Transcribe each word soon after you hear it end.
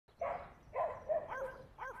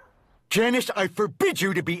Janice, I forbid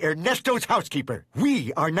you to be Ernesto's housekeeper.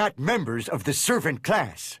 We are not members of the servant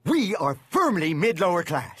class. We are firmly mid-lower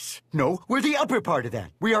class. No, we're the upper part of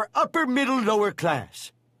that. We are upper middle lower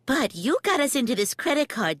class. But you got us into this credit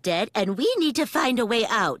card debt, and we need to find a way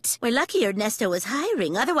out. We're lucky Ernesto was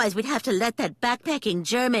hiring. Otherwise, we'd have to let that backpacking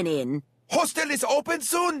German in. Hostel is open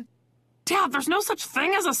soon? Dad, there's no such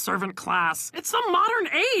thing as a servant class. It's the modern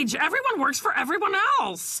age. Everyone works for everyone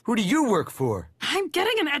else. Who do you work for? I'm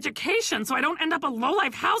getting an education so I don't end up a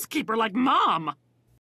lowlife housekeeper like Mom.